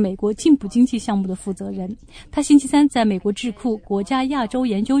尔是美国进步经济项目的负责人，他星期三在美国智库国家亚洲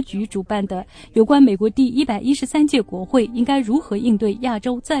研究局主办的有关美国第113届国会应该如何应对亚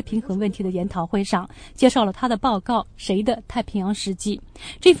洲再平衡问题的研讨会上，介绍了他的报告《谁的太平洋世纪》。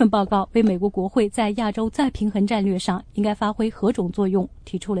这份报告为美国国会在亚洲再平衡战略上应该发挥何种作用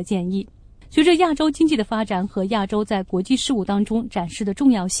提出了建议。随着亚洲经济的发展和亚洲在国际事务当中展示的重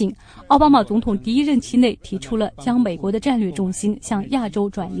要性，奥巴马总统第一任期内提出了将美国的战略重心向亚洲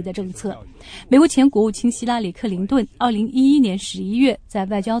转移的政策。美国前国务卿希拉里·克林顿2011年11月在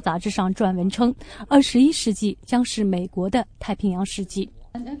外交杂志上撰文称，21世纪将是美国的太平洋世纪。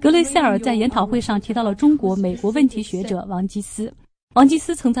格雷塞尔在研讨会上提到了中国美国问题学者王基思。王基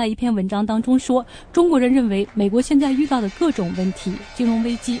思曾在一篇文章当中说，中国人认为美国现在遇到的各种问题，金融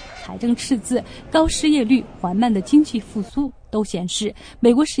危机、财政赤字、高失业率、缓慢的经济复苏，都显示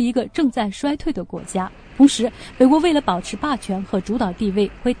美国是一个正在衰退的国家。同时，美国为了保持霸权和主导地位，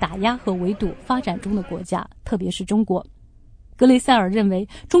会打压和围堵发展中的国家，特别是中国。格雷塞尔认为，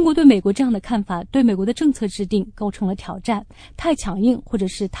中国对美国这样的看法对美国的政策制定构成了挑战，太强硬或者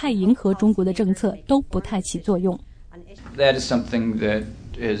是太迎合中国的政策都不太起作用。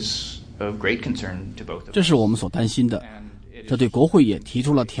这是我们所担心的，这对国会也提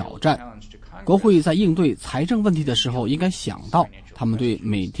出了挑战。国会在应对财政问题的时候，应该想到他们对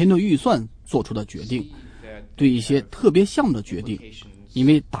每天的预算做出的决定，对一些特别项目的决定，因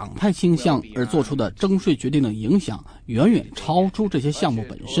为党派倾向而做出的征税决定的影响远远超出这些项目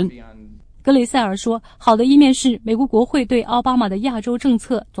本身。格雷塞尔说，好的一面是美国国会对奥巴马的亚洲政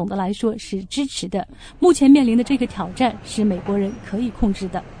策总的来说是支持的，目前面临的这个挑战是美国人可以控制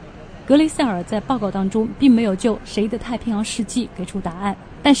的。格雷塞尔在报告当中并没有就谁的太平洋世纪给出答案，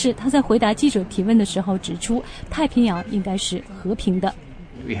但是他在回答记者提问的时候指出，太平洋应该是和平的。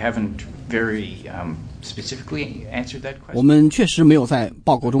我们确实没有在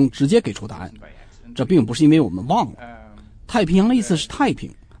报告中直接给出答案，这并不是因为我们忘了。太平洋的意思是太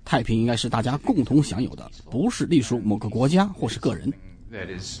平，太平应该是大家共同享有的，不是隶属某个国家或是个人。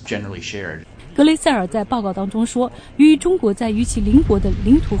格雷塞尔在报告当中说，由于中国在与其邻国的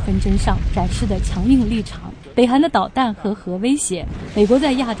领土纷争上展示的强硬立场，北韩的导弹和核威胁，美国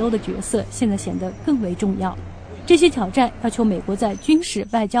在亚洲的角色现在显得更为重要。这些挑战要求美国在军事、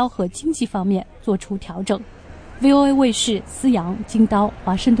外交和经济方面做出调整。VOA 卫视思阳、金刀、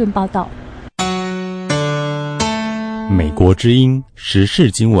华盛顿报道。美国之音时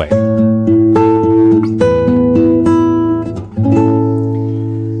事经纬，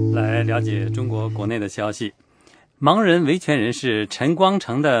来了解中国国内的消息。盲人维权人士陈光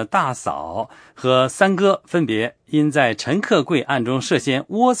诚的大嫂和三哥分别因在陈克贵案中涉嫌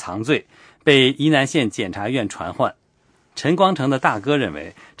窝藏罪被宜南县检察院传唤。陈光诚的大哥认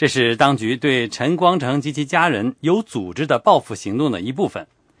为，这是当局对陈光诚及其家人有组织的报复行动的一部分。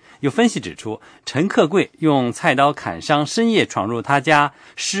有分析指出，陈克贵用菜刀砍伤深夜闯入他家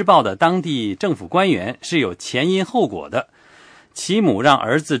施暴的当地政府官员是有前因后果的。其母让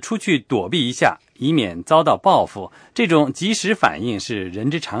儿子出去躲避一下，以免遭到报复，这种及时反应是人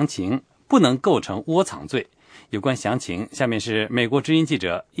之常情，不能构成窝藏罪。有关详情，下面是美国之音记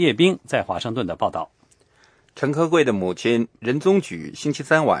者叶冰在华盛顿的报道。陈克贵的母亲任宗举星期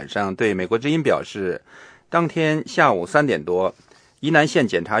三晚上对美国之音表示，当天下午3点多，宜南县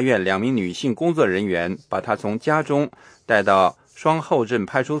检察院2名女性工作人员把她从家中带到双后镇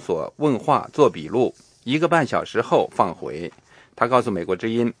派出所问话做笔录，1个半小时后放回。她告诉美国之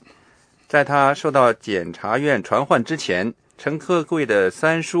音，在她受到检察院传唤之前，陈克贵的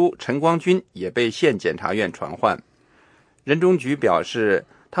三叔陈光军也被县检察院传唤。任中局表示，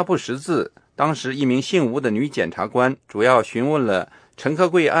他不识字，当时一名姓吴的女检察官主要询问了陈克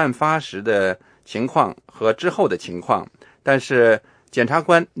贵案发时的情况和之后的情况，但是检察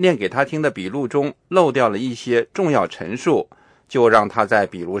官念给他听的笔录中漏掉了一些重要陈述，就让他在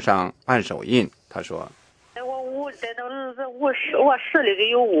笔录上按手印。他说，我市里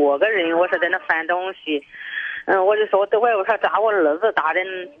有5个人，我说在那翻东西，我就说我在外边打我儿子，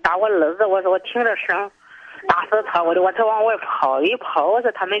打我儿子，我说我听着声打死他，我才往外跑一跑，我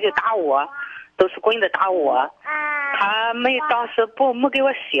说他们就打我，都是棍子打我，他们当时没给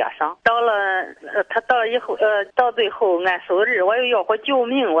我写上，他到了以后到最后按手日，我又要回救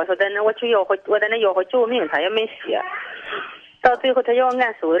命，我说在那我在那要回救命，他也没写，到最后他要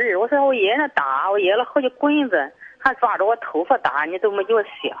按手日，我说我爷那打，我爷了好几棍子，还抓着我头发打，你都没给我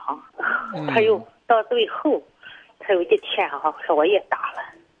写上，他又到最后他有一天说我也打了。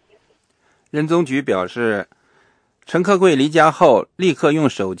任宗局表示，陈克贵离家后立刻用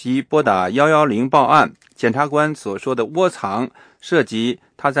手机拨打110报案，检察官所说的窝藏涉及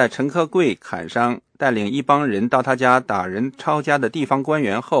他在陈克贵砍伤带领一帮人到他家打人抄家的地方官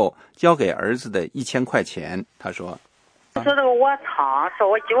员后交给儿子的1000块钱。他说这个窝藏，说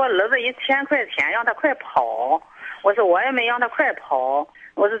我给我儿子1000块钱让他快跑，我说我也没让他快跑，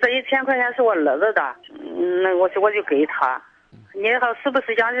我说这1000块钱是我儿子的，那我就给他，你好是不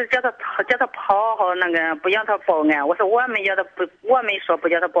是叫他跑好那个不让他报案？我说我没说不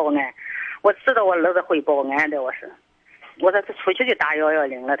叫他报案，我知道我儿子会报案的，我说这出去就打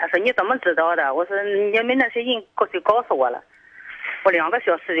110了。他说你怎么知道的？我说你们那些人就告诉我了，我2个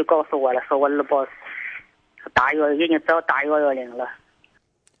小时就告诉我了，说我儿报已经知道打110了。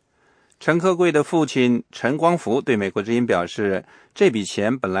陈科贵的父亲陈光福对美国之音表示，这笔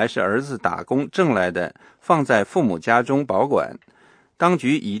钱本来是儿子打工挣来的，放在父母家中保管。当局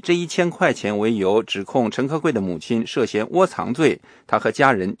以这1000块钱为由，指控陈科贵的母亲涉嫌窝藏罪，他和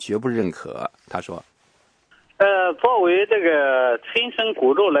家人绝不认可。他说：作为这个亲生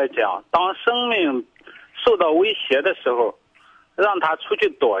骨肉来讲，当生命受到威胁的时候，让他出去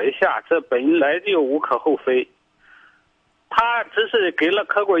躲一下，这本来就无可厚非。他只是给了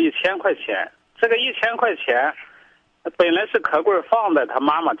科贵1000块钱，这个1000块钱本来是科贵放在他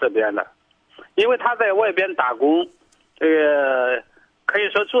妈妈这边的，因为他在外边打工，这个可以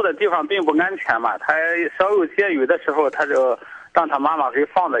说住的地方并不安全嘛，他稍有结余的时候，他就让他妈妈给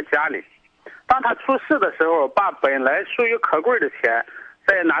放在家里。当他出事的时候，把本来属于科贵的钱，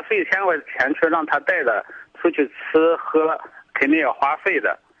再拿出1000块钱去让他带着出去吃喝，肯定要花费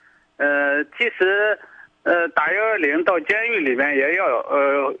的。即使打110到监狱里面也要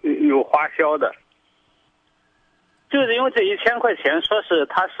有花销的。就是因为这1000块钱说是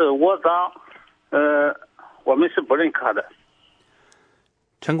他是窝赃，我们是不认可的。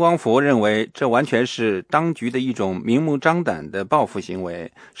陈光福认为，这完全是当局的一种明目张胆的报复行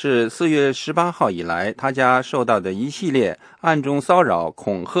为，是4月18号以来他家受到的一系列暗中骚扰、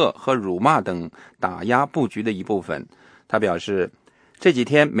恐吓和辱骂等打压布局的一部分。他表示，这几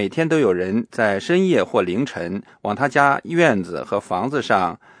天每天都有人在深夜或凌晨往他家院子和房子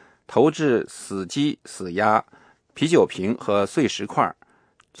上投掷死鸡、死鸭、啤酒瓶和碎石块。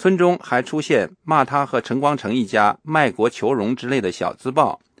村中还出现骂他和陈光诚一家卖国求荣之类的小自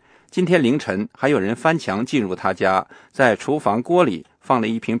报。今天凌晨还有人翻墙进入他家，在厨房锅里放了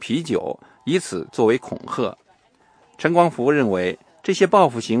一瓶啤酒，以此作为恐吓。陈光福认为，这些报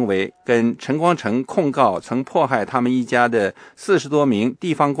复行为跟陈光诚控告曾迫害他们一家的40多名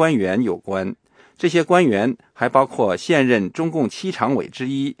地方官员有关。这些官员还包括现任中共7常委之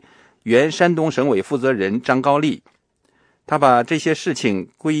一、原山东省委负责人张高丽。他把这些事情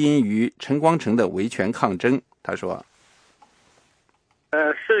归因于陈光诚的维权抗争。他说：实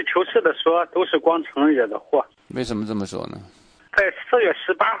事求是的说，都是光诚惹的祸。为什么这么说呢？在4月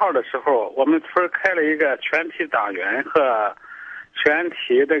18号的时候，我们村开了一个全体党员和全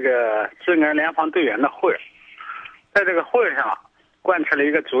体这个治安联防队员的会，在这个会上贯彻了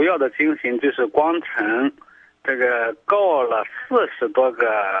一个主要的精神，就是光诚这个告了40多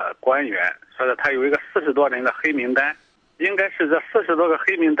个官员，说是他有一个40多人的黑名单，应该是这40多个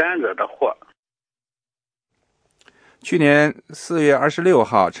黑名单惹的祸。去年4月26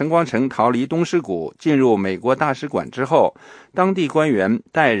号，陈光诚逃离东师谷，进入美国大使馆之后，当地官员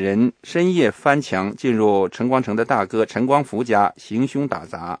带人深夜翻墙进入陈光诚的大哥陈光福家，行凶打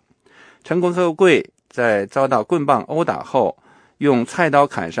砸。陈光贵在遭到棍棒殴打后，用菜刀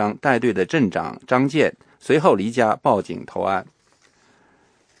砍伤带队的镇长张健，随后离家报警投案。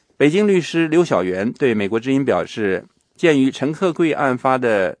北京律师刘晓元对美国之音表示，鉴于陈克贵案发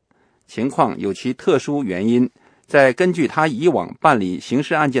的情况有其特殊原因，再根据他以往办理刑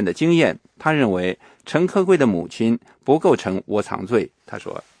事案件的经验，他认为陈克贵的母亲不构成窝藏罪。他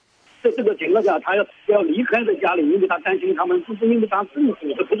说，在这个情况下，他要离开这家里，因为他担心他们不是因为他政府，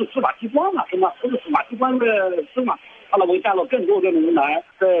这不是司法机关嘛，是吗？不是司法机关的事嘛，他认为下了更多的人来，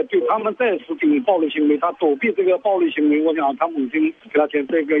对他们再次进行暴力行为，他躲避这个暴力行为，我想他母亲给他讲，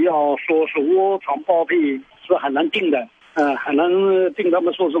这个要说是窝藏包庇是很难定的。很难定他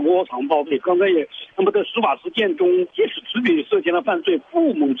们说是窝藏包庇。刚才也，那么在司法实践中，即使子女涉嫌了犯罪，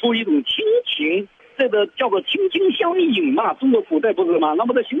父母出一种亲情，这个叫做亲亲相印嘛，中国古代不是嘛？那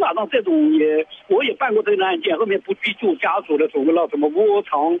么在刑法上这种我也办过这个案件，后面不追究家属的所谓了什么窝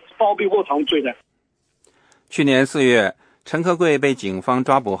藏包庇窝藏罪的。去年4月，陈克贵被警方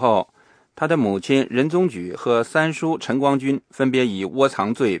抓捕后，他的母亲任宗举和三叔陈光军分别以窝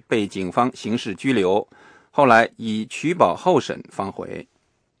藏罪被警方刑事拘留，后来以取保候审放回。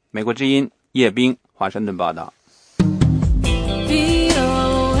美国之音叶冰华盛顿报道。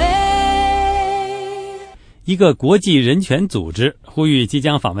一个国际人权组织呼吁即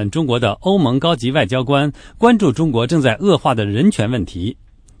将访问中国的欧盟高级外交官关注中国正在恶化的人权问题。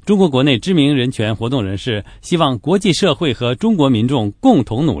中国国内知名人权活动人士希望国际社会和中国民众共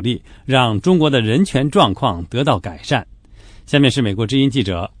同努力，让中国的人权状况得到改善。下面是美国之音记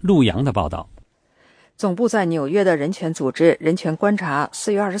者陆洋的报道。总部在纽约的人权组织人权观察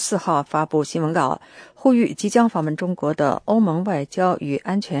4月24号发布新闻稿，呼吁即将访问中国的欧盟外交与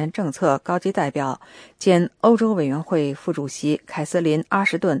安全政策高级代表兼欧洲委员会副主席凯瑟琳·阿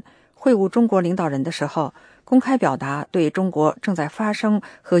什顿会晤中国领导人的时候，公开表达对中国正在发生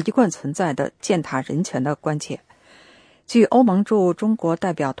和一贯存在的践踏人权的关切。据欧盟驻中国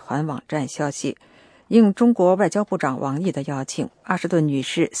代表团网站消息，应中国外交部长王毅的邀请，阿什顿女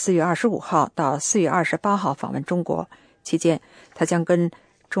士4月25号到4月28号访问中国，期间她将跟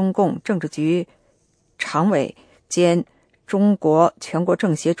中共政治局常委兼中国全国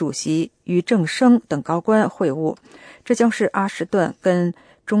政协主席俞正声等高官会晤，这将是阿什顿跟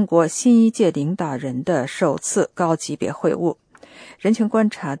中国新一届领导人的首次高级别会晤。人权观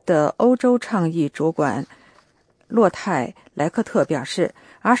察的欧洲倡议主管洛泰莱克特表示，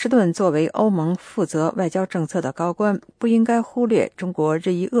阿什顿作为欧盟负责外交政策的高官，不应该忽略中国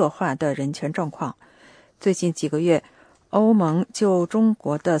日益恶化的人权状况。最近几个月，欧盟就中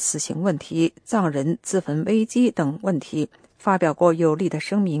国的死刑问题、藏人自焚危机等问题发表过有力的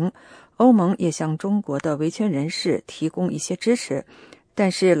声明，欧盟也向中国的维权人士提供一些支持。但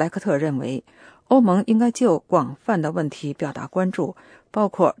是莱克特认为，欧盟应该就广泛的问题表达关注，包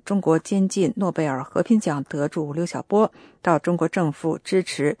括中国监禁诺贝尔和平奖得主刘晓波，到中国政府支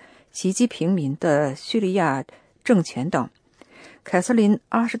持袭击平民的叙利亚政权等。凯瑟琳·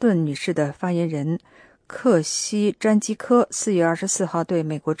阿什顿女士的发言人克西詹基科4月24号对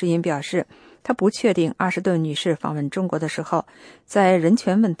美国之音表示，他不确定阿什顿女士访问中国的时候在人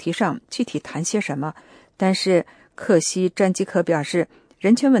权问题上具体谈些什么，但是克西詹基科表示，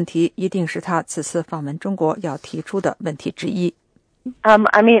人权问题一定是他此次访问中国要提出的问题之一。I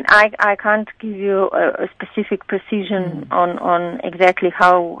mean, I can't give you a specific precision on exactly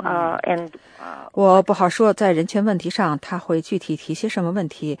how and 我不好说在人权问题上他会具体提些什么问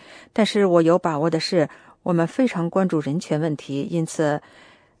题，但是我有把握的是，我们非常关注人权问题，因此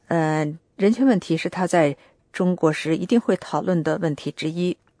人权问题是他在中国时一定会讨论的问题之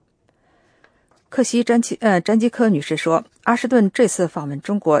一。克西詹基科女士说，阿什顿这次访问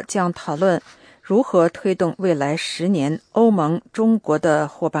中国将讨论如何推动未来10年欧盟中国的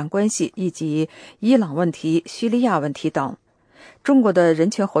伙伴关系，以及伊朗问题、叙利亚问题等。中国的人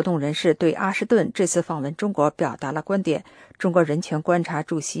权活动人士对阿什顿这次访问中国表达了观点。中国人权观察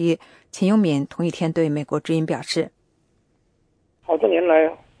主席秦永敏同一天对美国之音表示，好多年来，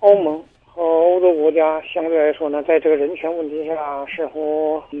欧盟和欧洲国家相对来说呢，在这个人权问题上似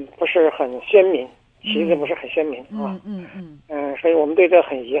乎不是很鲜明，旗帜不是很鲜明啊。所以我们对这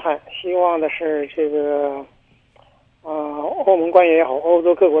很遗憾，希望的是这个欧盟官员也好，欧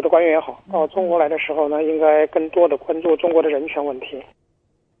洲各国的官员也好，到中国来的时候呢，应该更多的关注中国的人权问题。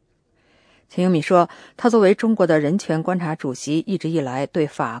秦永敏说，他作为中国的人权观察主席，一直以来对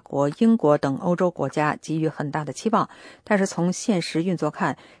法国、英国等欧洲国家给予很大的期望，但是从现实运作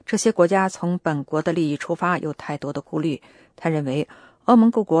看，这些国家从本国的利益出发有太多的顾虑。他认为，欧盟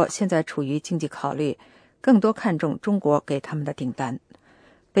各国现在处于经济考虑，更多看重中国给他们的订单。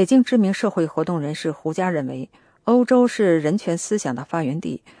北京知名社会活动人士胡佳认为，欧洲是人权思想的发源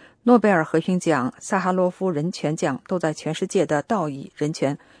地，诺贝尔和平奖、萨哈罗夫人权奖都在全世界的道义、人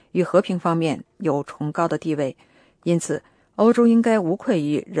权与和平方面有崇高的地位，因此欧洲应该无愧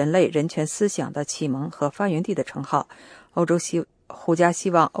于人类人权思想的启蒙和发源地的称号。胡佳希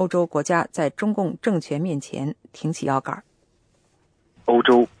望欧洲国家在中共政权面前挺起腰杆。欧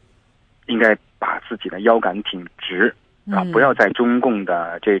洲应该把自己的腰杆挺直不要在中共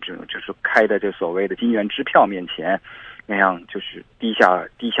的这种就是开的这所谓的金元支票面前那样就是低下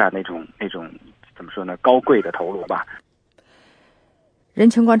那种怎么说呢，高贵的头颅吧。人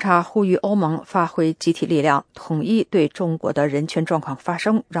权观察呼吁欧盟发挥集体力量，统一对中国的人权状况发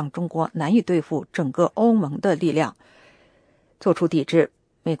声，让中国难以对付整个欧盟的力量做出抵制。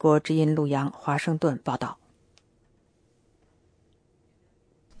美国之音陆洋华盛顿报道。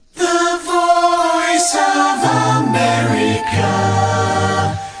The Voice of America,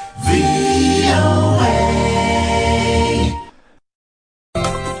 VOA。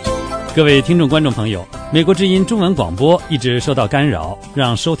 各位听众观众朋友，美国之音中文广播一直受到干扰，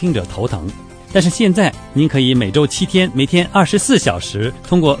让收听者头疼。但是现在您可以每周7天，每天24小时，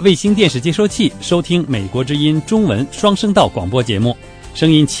通过卫星电视接收器收听美国之音中文双声道广播节目，声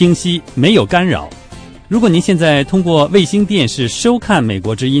音清晰，没有干扰。如果您现在通过卫星电视收看美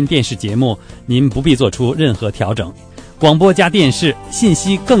国之音电视节目，您不必做出任何调整，广播加电视，信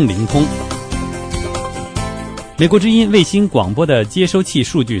息更灵通。美国之音卫星广播的接收器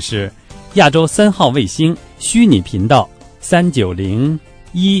数据是亚洲3号卫星虚拟频道390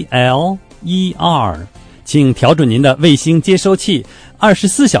 EL12，请调准您的卫星接收器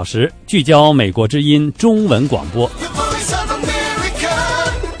，24小时聚焦美国之音中文广播。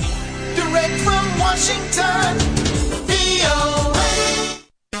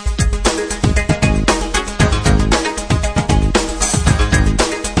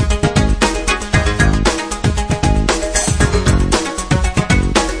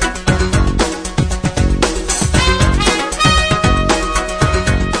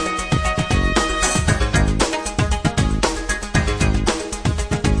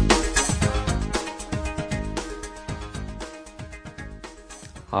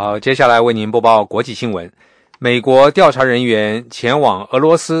好，接下来为您播报国际新闻。美国调查人员前往俄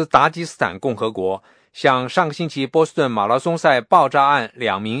罗斯达吉斯坦共和国，向上个星期波士顿马拉松赛爆炸案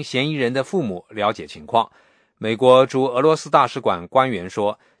2名嫌疑人的父母了解情况。美国驻俄罗斯大使馆官员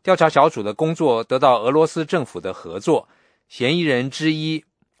说，调查小组的工作得到俄罗斯政府的合作。嫌疑人之一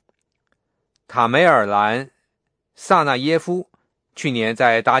塔梅尔兰·萨纳耶夫去年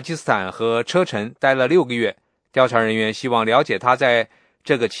在达吉斯坦和车臣待了6个月，调查人员希望了解他在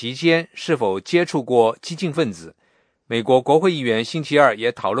这个期间是否接触过激进分子。美国国会议员星期二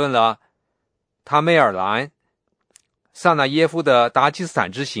也讨论了塔梅尔兰·萨纳耶夫的达吉斯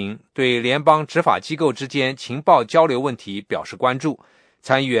坦之行，对联邦执法机构之间情报交流问题表示关注。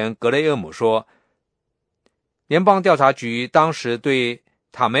参议员格雷厄姆说，联邦调查局当时对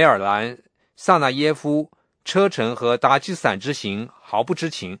塔梅尔兰·萨纳耶夫车臣和达吉斯坦之行毫不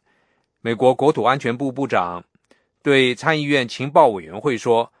知情。美国国土安全部部长对参议院情报委员会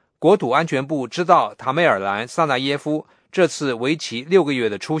说，国土安全部知道塔梅尔兰·萨纳耶夫这次为期6个月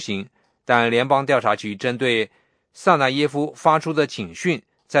的出行，但联邦调查局针对萨纳耶夫发出的警讯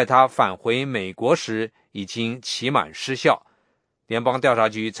在他返回美国时已经期满失效。联邦调查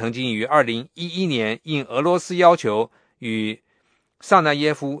局曾经于2011年应俄罗斯要求与萨纳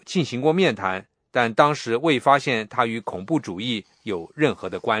耶夫进行过面谈，但当时未发现他与恐怖主义有任何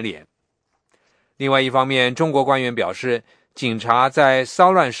的关联。另外一方面，中国官员表示，警察在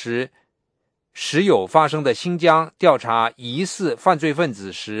骚乱时有发生的新疆调查疑似犯罪分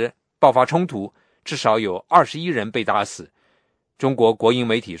子时爆发冲突，至少有21人被打死。中国国营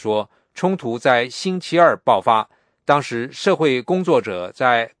媒体说，冲突在星期二爆发，当时社会工作者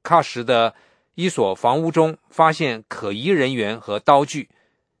在喀什的一所房屋中发现可疑人员和刀具，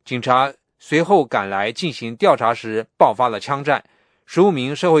警察随后赶来进行调查时爆发了枪战，15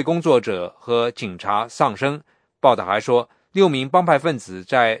名社会工作者和警察丧生。报道还说，6名帮派分子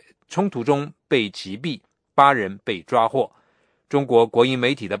在冲突中被击毙，8人被抓获。中国国营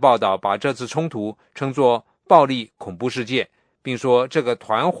媒体的报道把这次冲突称作暴力恐怖事件，并说这个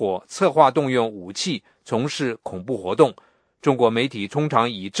团伙策划动用武器从事恐怖活动。中国媒体通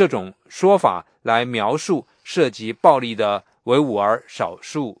常以这种说法来描述涉及暴力的维吾尔少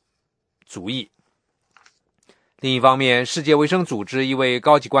数族裔。另一方面，世界卫生组织一位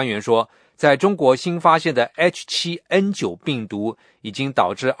高级官员说，在中国新发现的 H7N9 病毒已经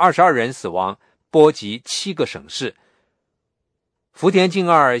导致22人死亡，波及7个省市。福田敬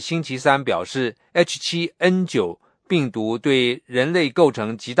二星期三表示， H7N9 病毒对人类构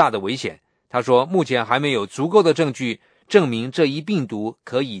成极大的危险。他说，目前还没有足够的证据证明这一病毒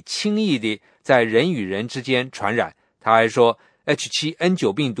可以轻易地在人与人之间传染。他还说，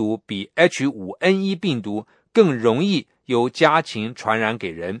 H7N9 病毒比 H5N1 病毒更容易由家禽传染给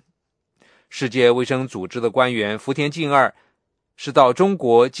人。世界卫生组织的官员福田敬二是到中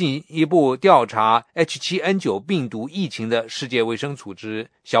国进一步调查 H7N9 病毒疫情的世界卫生组织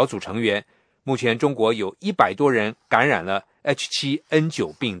小组成员。目前中国有100多人感染了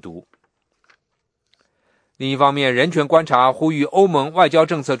H7N9 病毒。另一方面，人权观察呼吁欧盟外交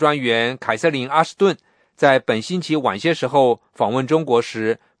政策专员凯瑟琳·阿什顿在本星期晚些时候访问中国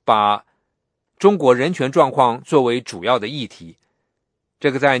时，把中国人权状况作为主要的议题。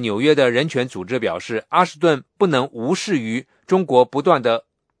这个在纽约的人权组织表示，阿什顿不能无视于中国不断的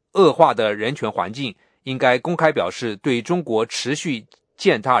恶化的人权环境，应该公开表示对中国持续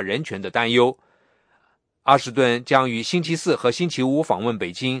践踏人权的担忧。阿什顿将于星期四和星期五访问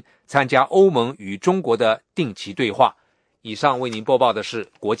北京，参加欧盟与中国的定期对话。以上为您播报的是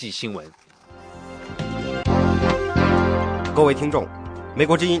国际新闻。各位听众，美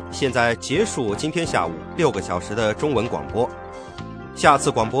国之音现在结束今天下午6个小时的中文广播，下次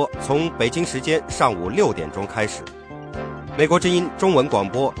广播从北京时间上午6点钟开始。美国之音中文广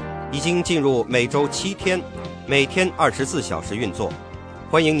播已经进入每周7天，每天24小时运作。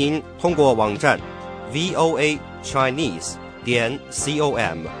欢迎您通过网站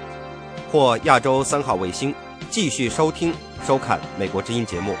voachinese.com 或亚洲3号卫星继续收听收看美国之音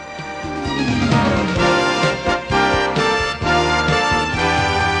节目。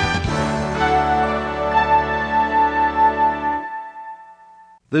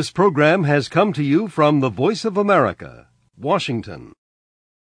This program has come to you from the Voice of America, Washington.